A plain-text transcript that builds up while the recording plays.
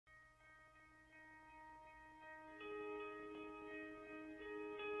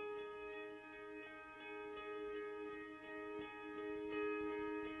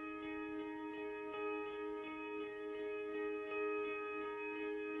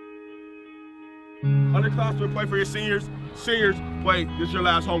Underclassmen play for your seniors. Seniors play, this is your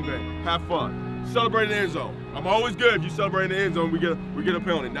last home game. Have fun. Celebrate in the end zone. I'm always good if you celebrate in the end zone, we get a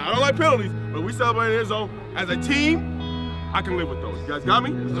penalty. Now, I don't like penalties, but we celebrate in the end zone. As a team, I can live with those. You guys got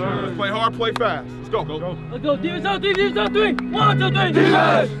me? Yes, sir. Let's play hard, play fast. Let's go. Let's go. Defense on three, defense on three. 1, 2, 3,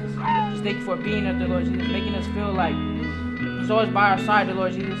 defense! Just thank you for being there, Lord Jesus, making us feel like He's always by our side, the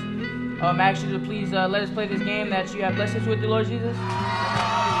Lord Jesus. I ask you to please let us play this game that you have blessed us with, the Lord Jesus.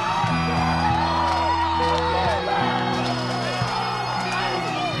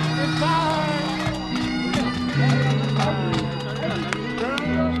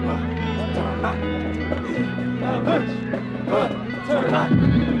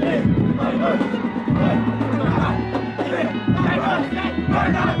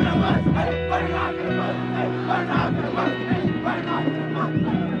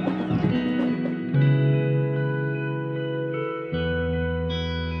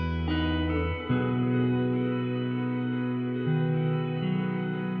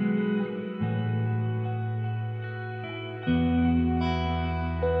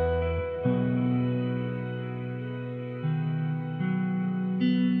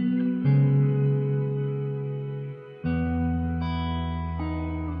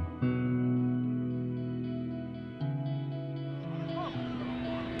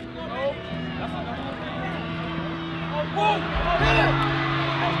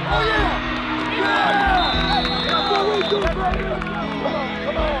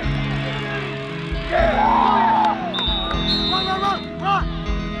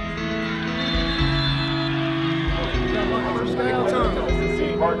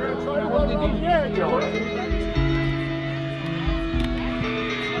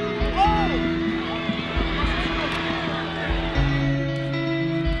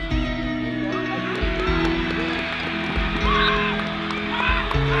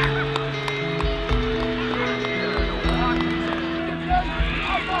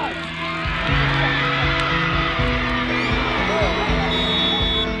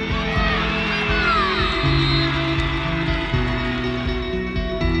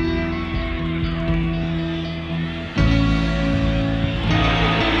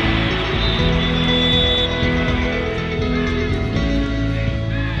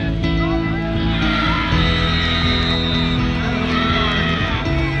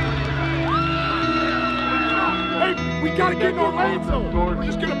 We're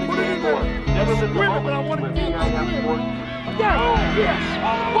just gonna put it in there. But I want to keep it. Yeah. Yes.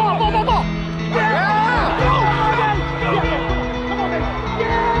 Ball. Yeah. Come on, man.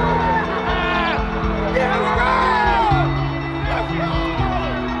 Yeah. Let's go.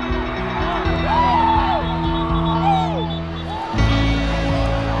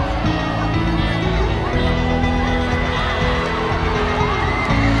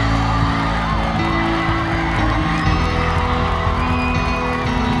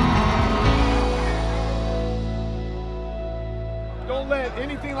 Don't let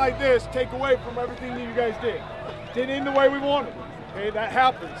anything like this take away from everything that you guys did. Did it in the way we wanted. Okay, that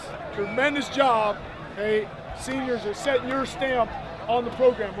happens. Tremendous job. Okay, seniors are setting your stamp on the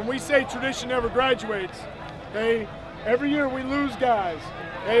program. When we say tradition never graduates, okay, every year we lose guys.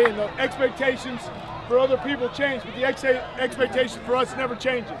 Okay, and the expectations for other people change, but the expectation for us never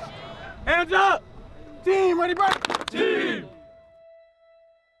changes. Hands up! Team, ready, break! Team!